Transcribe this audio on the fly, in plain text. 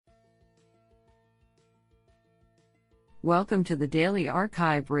Welcome to the Daily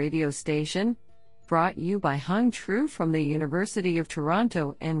Archive radio station, brought you by Hung Tru from the University of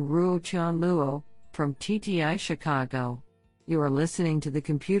Toronto and Ruo Chan Luo from TTI Chicago. You are listening to the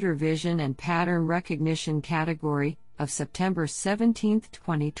Computer Vision and Pattern Recognition category of September 17,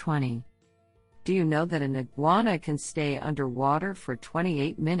 2020. Do you know that an iguana can stay underwater for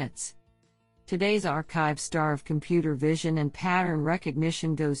 28 minutes? Today's archive star of computer vision and pattern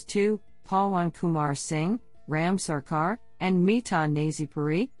recognition goes to Pawan Kumar Singh, Ram Sarkar, and Mita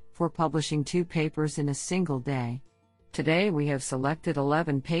Nazipuri for publishing 2 papers in a single day. Today we have selected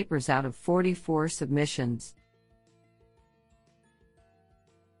 11 papers out of 44 submissions.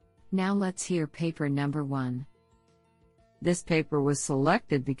 Now let's hear paper number 1. This paper was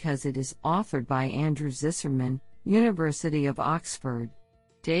selected because it is authored by Andrew Zisserman, University of Oxford,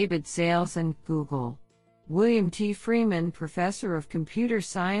 David Sailson, Google, William T. Freeman, Professor of Computer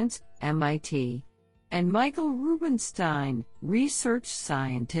Science, MIT, and Michael Rubenstein, Research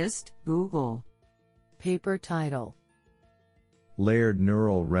Scientist, Google. Paper title: Layered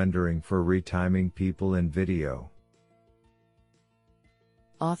Neural Rendering for Retiming People in Video.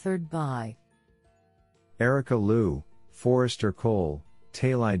 Authored by Erica Liu, Forrester Cole,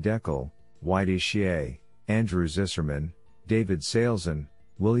 Talai Deckel, Whitey Xie, Andrew Zisserman, David Sailson,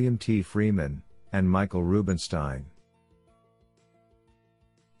 William T. Freeman, and Michael Rubenstein.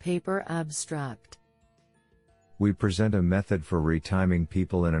 Paper abstract: We present a method for retiming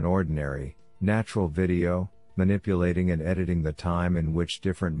people in an ordinary, natural video, manipulating and editing the time in which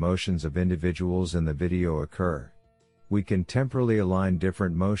different motions of individuals in the video occur. We can temporally align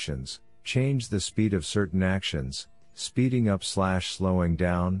different motions, change the speed of certain actions, speeding up/slowing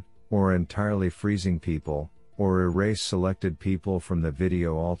down, or entirely freezing people, or erase selected people from the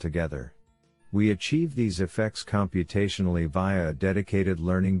video altogether. We achieve these effects computationally via a dedicated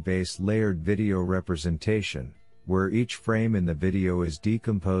learning-based layered video representation, where each frame in the video is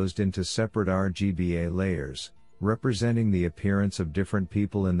decomposed into separate RGBA layers, representing the appearance of different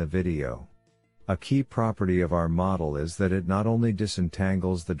people in the video. A key property of our model is that it not only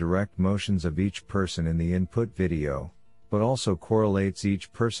disentangles the direct motions of each person in the input video, but also correlates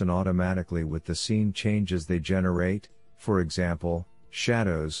each person automatically with the scene changes they generate, for example,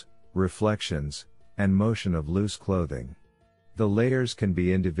 shadows, reflections, and motion of loose clothing. The layers can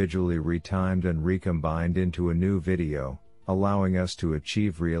be individually retimed and recombined into a new video, allowing us to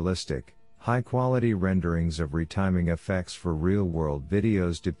achieve realistic, high-quality renderings of retiming effects for real-world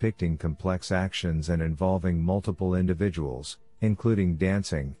videos depicting complex actions and involving multiple individuals, including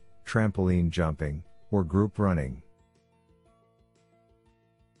dancing, trampoline jumping, or group running.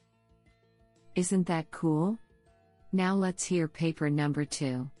 Isn't that cool? Now let's hear paper number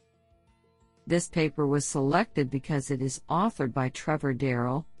 2. This paper was selected because it is authored by Trevor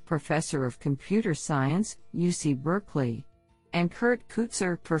Darrell, Professor of Computer Science, UC Berkeley, and Kurt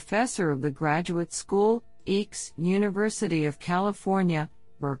Kutzer, Professor of the Graduate School, EECS, University of California,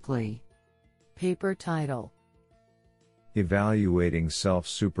 Berkeley. Paper title: Evaluating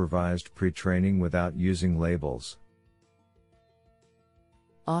Self-Supervised Pre-Training Without Using Labels.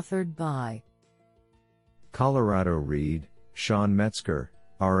 Authored by Colorado Reed, Sean Metzger,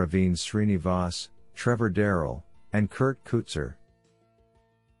 Araveen Srinivas, Trevor Darrell, and Kurt Kutzer.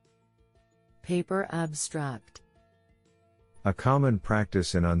 Paper abstract: A common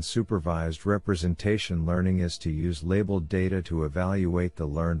practice in unsupervised representation learning is to use labeled data to evaluate the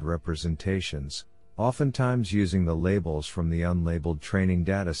learned representations, oftentimes using the labels from the unlabeled training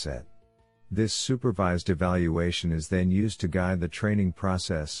dataset. This supervised evaluation is then used to guide the training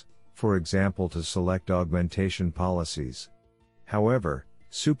process, for example to select augmentation policies. However,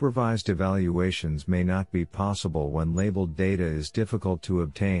 supervised evaluations may not be possible when labeled data is difficult to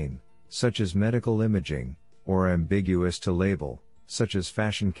obtain, such as medical imaging, or ambiguous to label, such as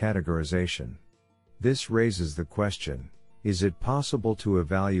fashion categorization. This raises the question: is it possible to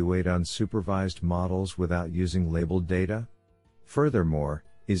evaluate unsupervised models without using labeled data? Furthermore,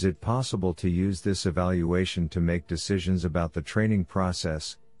 is it possible to use this evaluation to make decisions about the training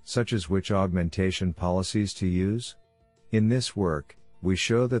process, such as which augmentation policies to use? In this work, we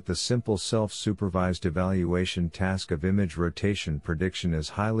show that the simple self-supervised evaluation task of image rotation prediction is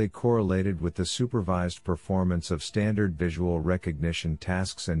highly correlated with the supervised performance of standard visual recognition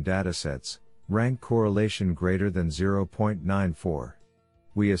tasks and datasets, rank correlation greater than 0.94.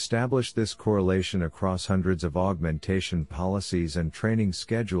 We established this correlation across hundreds of augmentation policies and training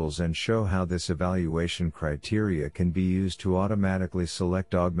schedules and show how this evaluation criteria can be used to automatically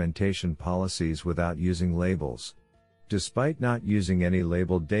select augmentation policies without using labels. Despite not using any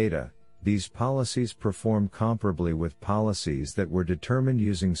labeled data, these policies perform comparably with policies that were determined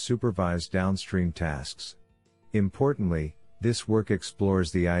using supervised downstream tasks. Importantly, this work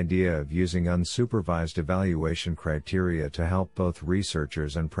explores the idea of using unsupervised evaluation criteria to help both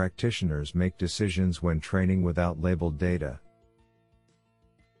researchers and practitioners make decisions when training without labeled data.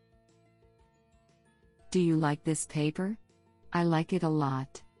 Do you like this paper? I like it a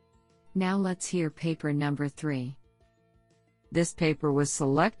lot. Now let's hear paper number 3. This paper was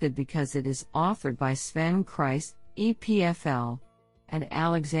selected because it is authored by Sven Kreis, EPFL, and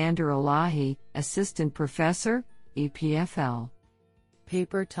Alexander Elahi, Assistant Professor, EPFL.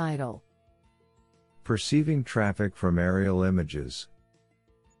 Paper title: Perceiving Traffic from Aerial Images.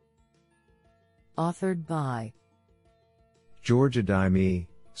 Authored by George Adeyemi,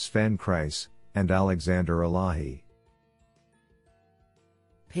 Sven Kreis, and Alexander Elahi.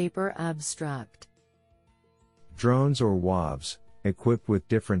 Paper abstract: Drones or WAVs, equipped with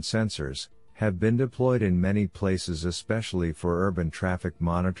different sensors, have been deployed in many places, especially for urban traffic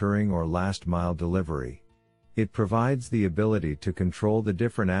monitoring or last-mile delivery. It provides the ability to control the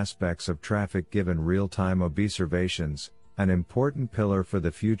different aspects of traffic given real-time observations, an important pillar for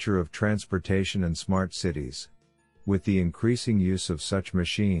the future of transportation and smart cities. With the increasing use of such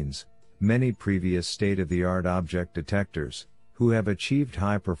machines, many previous state-of-the-art object detectors, who have achieved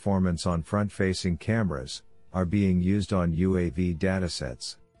high performance on front-facing cameras, are being used on UAV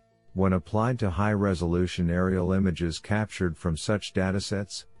datasets. When applied to high-resolution aerial images captured from such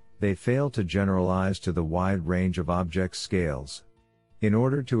datasets, they fail to generalize to the wide range of object scales. In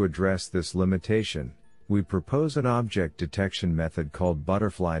order to address this limitation, we propose an object detection method called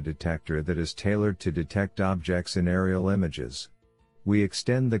butterfly detector that is tailored to detect objects in aerial images. We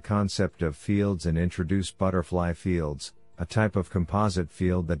extend the concept of fields and introduce butterfly fields, a type of composite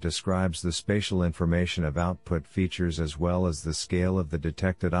field that describes the spatial information of output features as well as the scale of the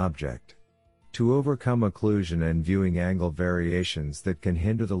detected object. To overcome occlusion and viewing angle variations that can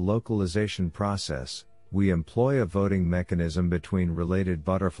hinder the localization process, we employ a voting mechanism between related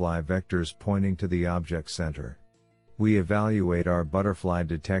butterfly vectors pointing to the object center. We evaluate our butterfly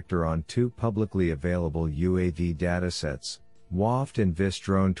detector on 2 publicly available UAV datasets, WAFT and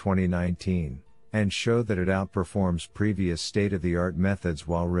VisDrone 2019, and show that it outperforms previous state-of-the-art methods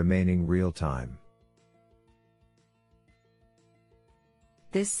while remaining real-time.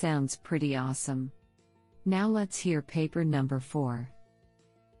 This sounds pretty awesome. Now let's hear paper number 4.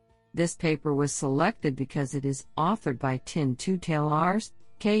 This paper was selected because it is authored by Tin Tootelaars,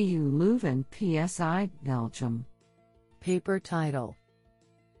 KU Leuven PSI, Belgium. Paper title: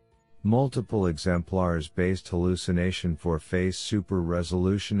 Multiple Exemplars-Based Hallucination for Face Super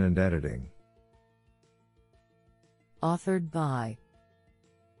Resolution and Editing. Authored by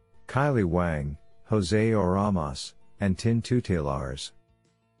Kylie Wang, Jose Oramos, and Tin Tootelaars.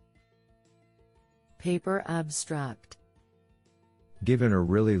 Paper abstract: Given a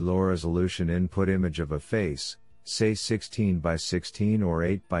really low-resolution input image of a face, say 16 by 16 or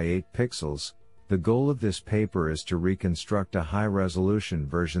 8 by 8 pixels, the goal of this paper is to reconstruct a high-resolution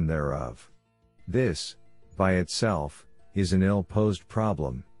version thereof. This, by itself, is an ill-posed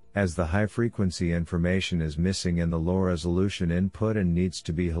problem, as the high-frequency information is missing in the low-resolution input and needs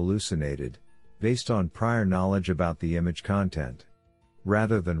to be hallucinated, based on prior knowledge about the image content.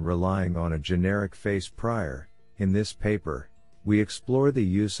 Rather than relying on a generic face prior, in this paper, we explore the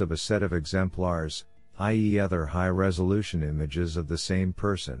use of a set of exemplars, i.e. other high-resolution images of the same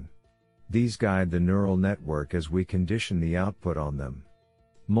person. These guide the neural network as we condition the output on them.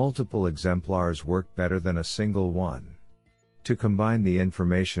 Multiple exemplars work better than a single one. To combine the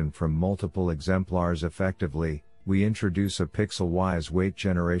information from multiple exemplars effectively, we introduce a pixel-wise weight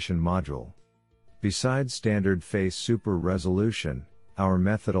generation module. Besides standard face super resolution, our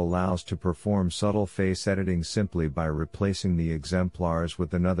method allows to perform subtle face editing simply by replacing the exemplars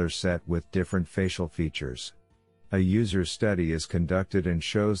with another set with different facial features. A user study is conducted and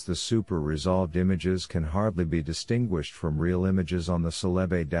shows the super resolved images can hardly be distinguished from real images on the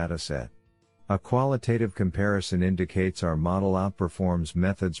Celebé dataset. A qualitative comparison indicates our model outperforms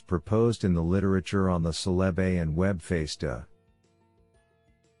methods proposed in the literature on the Celebé and WebFaceDA.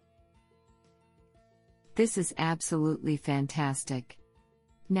 This is absolutely fantastic.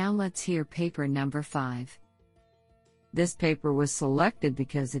 Now let's hear paper number 5. This paper was selected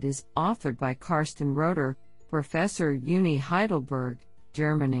because it is authored by Carsten Roeder, Professor Uni Heidelberg,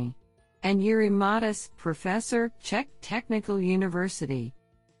 Germany, and Yuri Matas, Professor, Czech Technical University.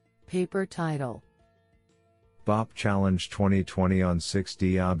 Paper title: BOP Challenge 2020 on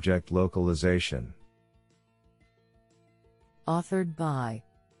 6D Object Localization. Authored by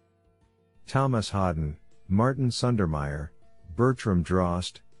Thomas Hodden, Martin Sundermeyer, Bertram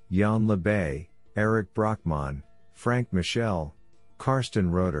Drost, Jan Lebay, Eric Brockmann, Frank Michel, Carsten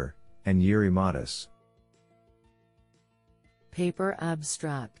Roeder, and Yuri Matas. Paper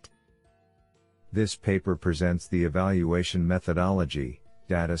abstract. This paper presents the evaluation methodology,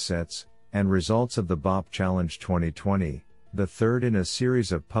 datasets, and results of the BOP Challenge 2020, the third in a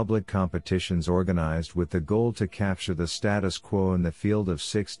series of public competitions organized with the goal to capture the status quo in the field of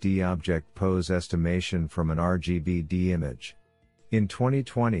 6D object pose estimation from an RGBD image. In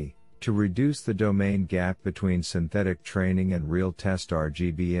 2020, to reduce the domain gap between synthetic training and real test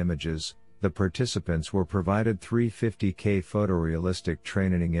RGB images, the participants were provided 350K photorealistic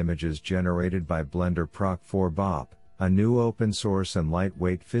training images generated by Blender Proc 4 BOP, a new open-source and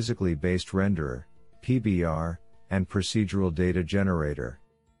lightweight physically based renderer, PBR, and procedural data generator.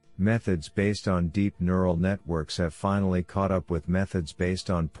 Methods based on deep neural networks have finally caught up with methods based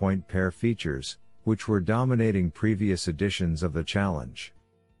on point pair features, which were dominating previous editions of the challenge.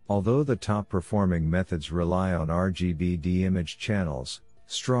 Although the top-performing methods rely on RGBD image channels,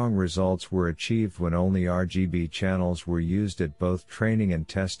 strong results were achieved when only RGB channels were used at both training and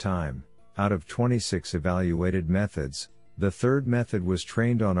test time. Out of 26 evaluated methods, the third method was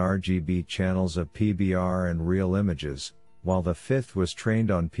trained on RGB channels of PBR and real images, while the fifth was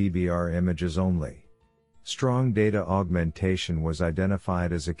trained on PBR images only. Strong data augmentation was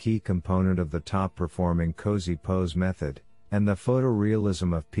identified as a key component of the top-performing Cozy Pose method, and the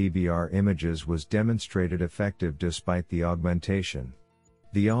photorealism of PBR images was demonstrated effective despite the augmentation.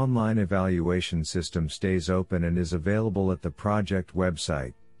 The online evaluation system stays open and is available at the project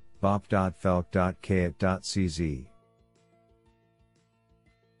website, bop.felk.kit.cz.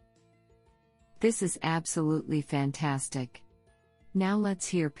 This is absolutely fantastic. Now let's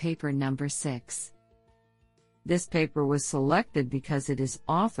hear paper number 6. This paper was selected because it is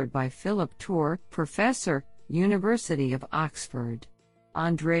authored by Philip Tour, Professor, University of Oxford;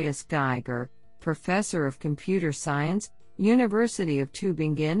 Andreas Geiger, Professor of Computer Science, University of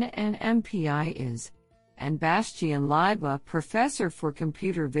Tübingen and MPI and Bastian Leiba, Professor for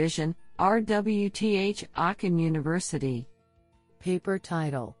Computer Vision, RWTH Aachen University. Paper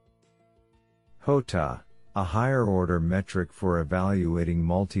title: HOTA, a higher-order metric for evaluating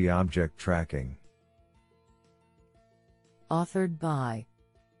multi-object tracking. Authored by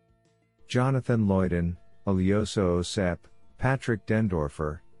Jonathan Loydon, Ilyoso Osep, Patrick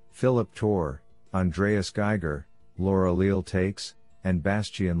Dendorfer, Philip Tour, Andreas Geiger, Laura Leal Takes, and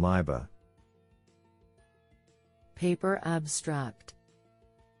Bastian Leiba. Paper abstract.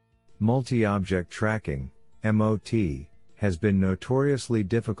 Multi-object tracking, MOT, has been notoriously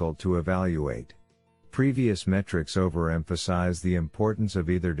difficult to evaluate. Previous metrics overemphasize the importance of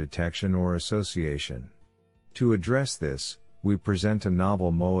either detection or association. To address this, we present a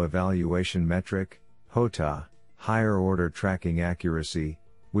novel MO evaluation metric, HOTA, higher order tracking accuracy,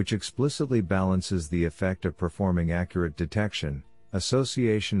 which explicitly balances the effect of performing accurate detection,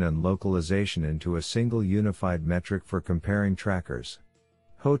 association and localization into a single unified metric for comparing trackers.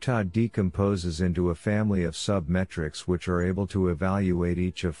 HOTA decomposes into a family of sub-metrics which are able to evaluate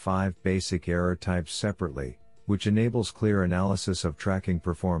each of 5 basic error types separately, which enables clear analysis of tracking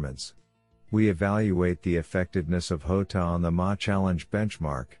performance. We evaluate the effectiveness of HOTA on the MA Challenge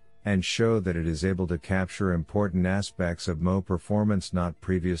benchmark, and show that it is able to capture important aspects of MO performance not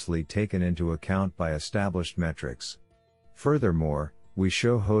previously taken into account by established metrics. Furthermore, we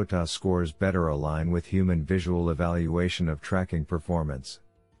show HOTA scores better align with human visual evaluation of tracking performance.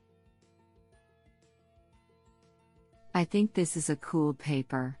 I think this is a cool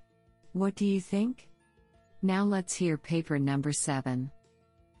paper. What do you think? Now let's hear paper number 7.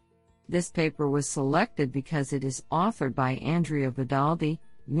 This paper was selected because it is authored by Andrea Vidaldi,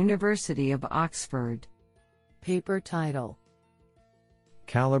 University of Oxford. Paper title: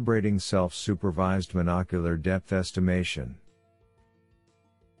 Calibrating Self-Supervised Monocular Depth Estimation.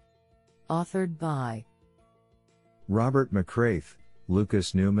 Authored by Robert McCraith,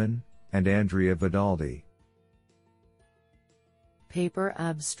 Lucas Newman, and Andrea Vidaldi. Paper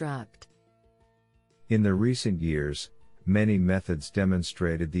abstract. In the recent years, many methods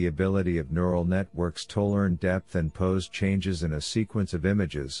demonstrated the ability of neural networks to learn depth and pose changes in a sequence of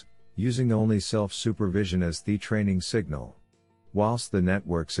images, using only self-supervision as the training signal. Whilst the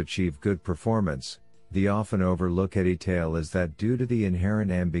networks achieve good performance, the often overlooked detail is that due to the inherent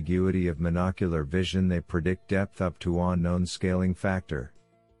ambiguity of monocular vision they predict depth up to unknown scaling factor.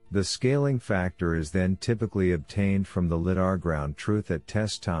 The scaling factor is then typically obtained from the lidar ground truth at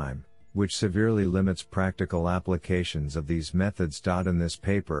test time, which severely limits practical applications of these methods. In this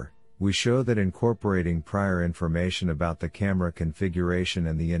paper, we show that incorporating prior information about the camera configuration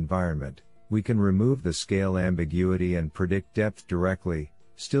and the environment, we can remove the scale ambiguity and predict depth directly,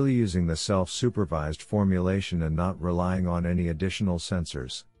 still using the self-supervised formulation and not relying on any additional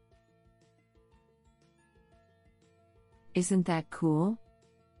sensors. Isn't that cool?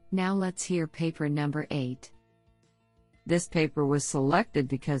 Now let's hear paper number 8. This paper was selected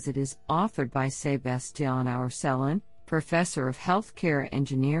because it is authored by Sebastiaan Oersellen, Professor of Healthcare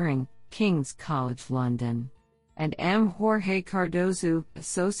Engineering, King's College London, and M. Jorge Cardozo,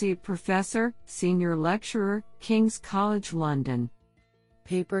 Associate Professor, Senior Lecturer, King's College London.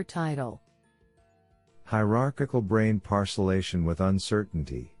 Paper title: Hierarchical Brain Parcellation with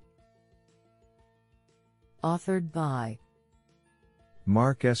Uncertainty. Authored by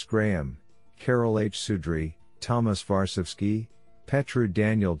Mark S. Graham, Carol H. Sudry, Thomas Varsovsky, Petru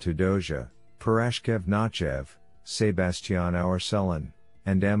Daniel Tudoja, Parashkev Nachev, Sebastiaan Oersellen,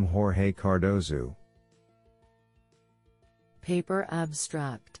 and M. Jorge Cardozo. Paper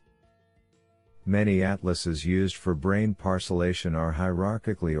abstract: Many atlases used for brain parcellation are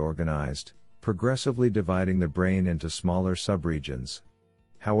hierarchically organized, progressively dividing the brain into smaller subregions.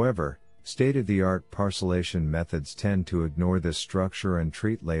 However, state-of-the-art parcellation methods tend to ignore this structure and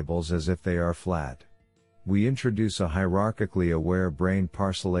treat labels as if they are flat. We introduce a hierarchically aware brain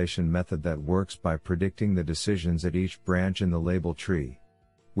parcellation method that works by predicting the decisions at each branch in the label tree.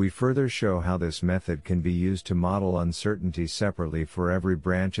 We further show how this method can be used to model uncertainty separately for every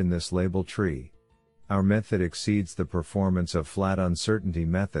branch in this label tree. Our method exceeds the performance of flat uncertainty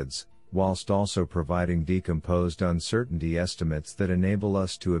methods, whilst also providing decomposed uncertainty estimates that enable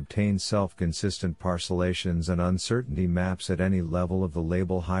us to obtain self-consistent parcellations and uncertainty maps at any level of the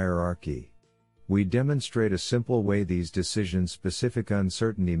label hierarchy. We demonstrate a simple way these decision-specific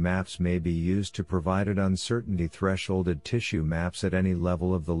uncertainty maps may be used to provide uncertainty thresholded tissue maps at any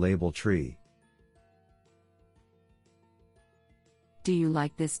level of the label tree. Do you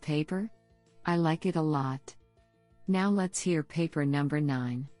like this paper? I like it a lot. Now let's hear paper number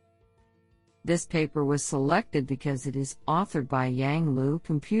 9. This paper was selected because it is authored by Yang Liu,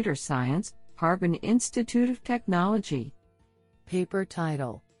 Computer Science, Harbin Institute of Technology. Paper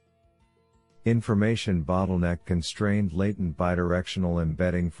title: Information Bottleneck Constrained Latent Bidirectional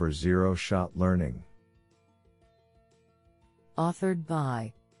Embedding for Zero-Shot Learning. Authored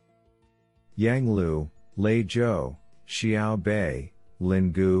by Yang Liu, Lei Zhou, Xiao Bei,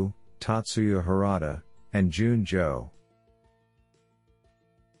 Lin Gu, Tatsuya Harada, and Jun Zhou.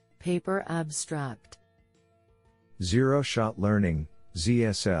 Paper abstract: Zero-Shot Learning,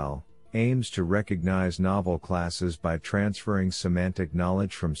 ZSL, aims to recognize novel classes by transferring semantic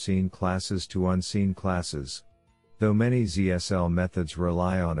knowledge from seen classes to unseen classes. Though many ZSL methods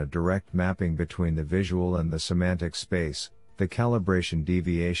rely on a direct mapping between the visual and the semantic space, the calibration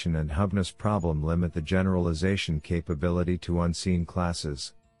deviation and hubness problem limit the generalization capability to unseen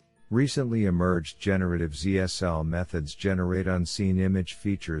classes. Recently emerged generative ZSL methods generate unseen image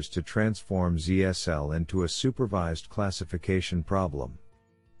features to transform ZSL into a supervised classification problem.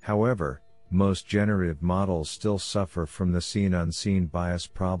 However, most generative models still suffer from the seen-unseen bias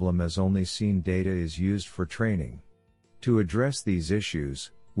problem as only seen data is used for training. To address these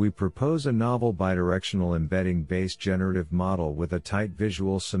issues, we propose a novel bidirectional embedding-based generative model with a tight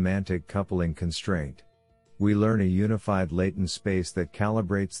visual semantic coupling constraint. We learn a unified latent space that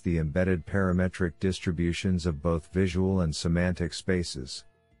calibrates the embedded parametric distributions of both visual and semantic spaces.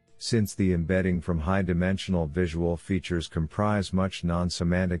 Since the embedding from high-dimensional visual features comprise much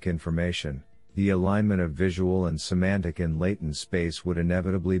non-semantic information, the alignment of visual and semantic in latent space would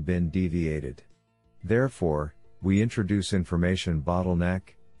inevitably be deviated. Therefore, we introduce information bottleneck,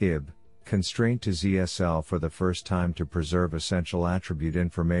 IB, constraint to ZSL for the first time to preserve essential attribute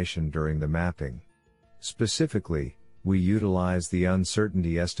information during the mapping. Specifically, we utilize the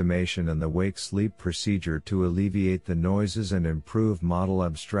uncertainty estimation and the wake-sleep procedure to alleviate the noises and improve model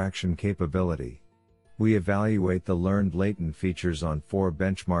abstraction capability. We evaluate the learned latent features on 4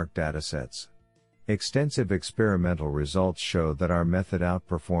 benchmark datasets. Extensive experimental results show that our method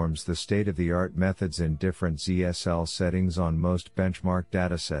outperforms the state-of-the-art methods in different ZSL settings on most benchmark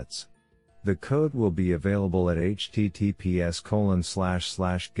datasets. The code will be available at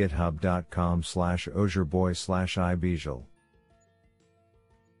https://github.com/ozherboy/ibijal.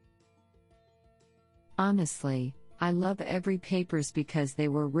 Honestly, I love every papers because they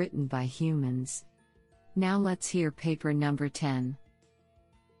were written by humans. Now let's hear paper number 10.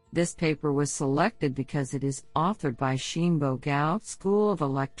 This paper was selected because it is authored by Xinbo Gao, School of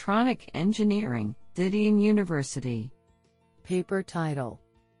Electronic Engineering, Zhejiang University. Paper title: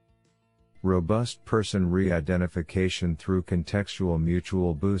 Robust Person Re-Identification Through Contextual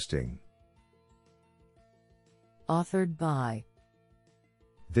Mutual Boosting. Authored by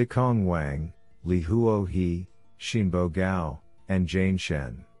Vikong Wang, Lihuo He, Xinbo Gao, and Jane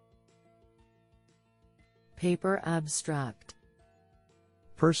Shen. Paper abstract: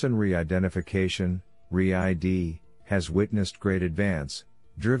 Person re-identification, re-ID, has witnessed great advance,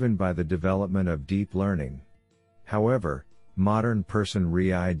 driven by the development of deep learning. However, modern person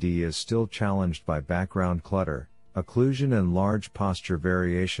re-ID is still challenged by background clutter, occlusion and large posture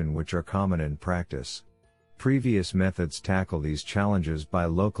variation, which are common in practice. Previous methods tackle these challenges by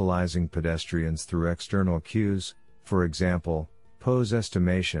localizing pedestrians through external cues, for example, pose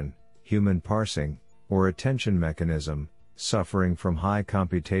estimation, human parsing, or attention mechanism, suffering from high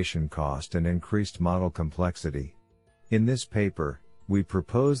computation cost and increased model complexity. In this paper, we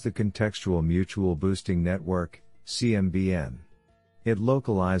propose the Contextual Mutual Boosting Network, CMBN. It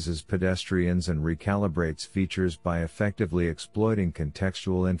localizes pedestrians and recalibrates features by effectively exploiting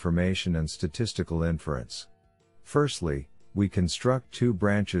contextual information and statistical inference. Firstly, we construct two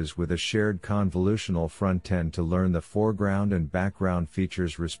branches with a shared convolutional front-end to learn the foreground and background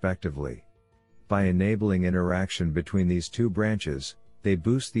features respectively. By enabling interaction between these two branches, they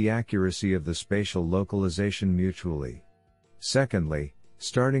boost the accuracy of the spatial localization mutually. Secondly,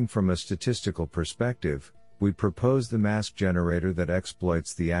 starting from a statistical perspective, we propose the mask generator that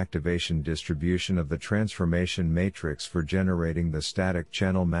exploits the activation distribution of the transformation matrix for generating the static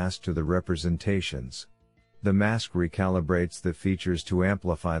channel mask to the representations. The mask recalibrates the features to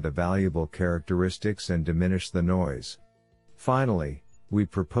amplify the valuable characteristics and diminish the noise. Finally, we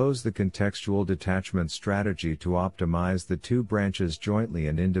propose the contextual detachment strategy to optimize the two branches jointly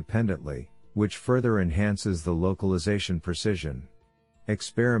and independently, which further enhances the localization precision.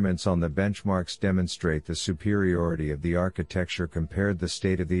 Experiments on the benchmarks demonstrate the superiority of the architecture compared to the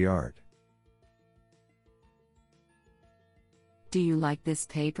state-of-the-art. Do you like this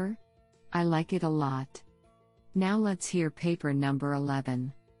paper? I like it a lot. Now let's hear paper number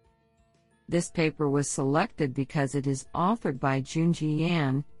 11. This paper was selected because it is authored by Junji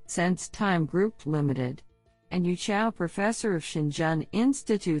Yan, Sense Time Group Limited, and Yu Chao, Professor of Shenzhen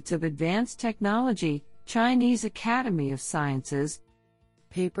Institutes of Advanced Technology, Chinese Academy of Sciences.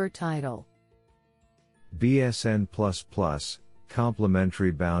 Paper title: BSN++,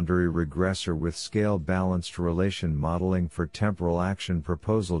 Complementary Boundary Regressor with Scale-Balanced Relation Modeling for Temporal Action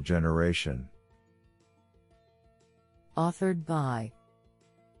Proposal Generation. Authored by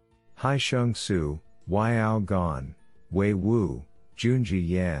Haisheng Su, Weiyao Gan, Wei Wu, Junji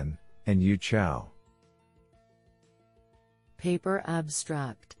Yan, and Yu Chao. Paper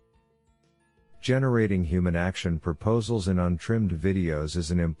abstract: Generating human action proposals in untrimmed videos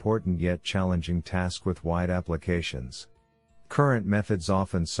is an important yet challenging task with wide applications. Current methods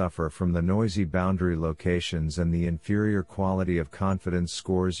often suffer from the noisy boundary locations and the inferior quality of confidence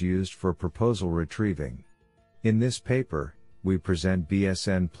scores used for proposal retrieving. In this paper, we present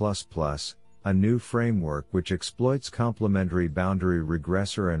BSN++, a new framework which exploits complementary boundary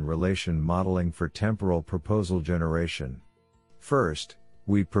regressor and relation modeling for temporal proposal generation. First,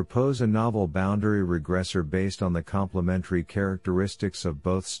 we propose a novel boundary regressor based on the complementary characteristics of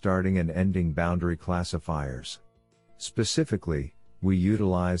both starting and ending boundary classifiers. Specifically, we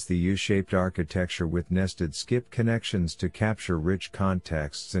utilize the U-shaped architecture with nested skip connections to capture rich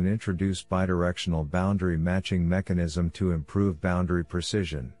contexts and introduce bidirectional boundary matching mechanism to improve boundary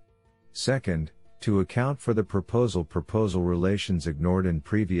precision. Second, to account for the proposal relations ignored in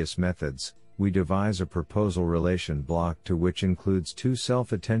previous methods, we devise a proposal relation block to which includes two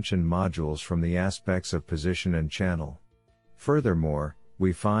self-attention modules from the aspects of position and channel. Furthermore,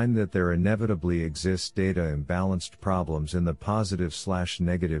 we find that there inevitably exists data imbalanced problems in the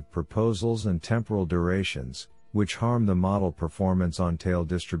positive/negative proposals and temporal durations, which harm the model performance on tail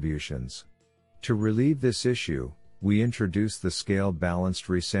distributions. To relieve this issue, we introduce the scale-balanced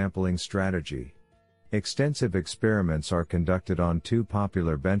resampling strategy. Extensive experiments are conducted on two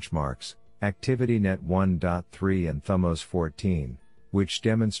popular benchmarks, ActivityNet 1.3 and Thumos 14, which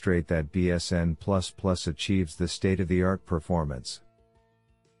demonstrate that BSN++ achieves the state-of-the-art performance.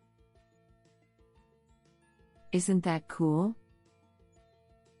 Isn't that cool?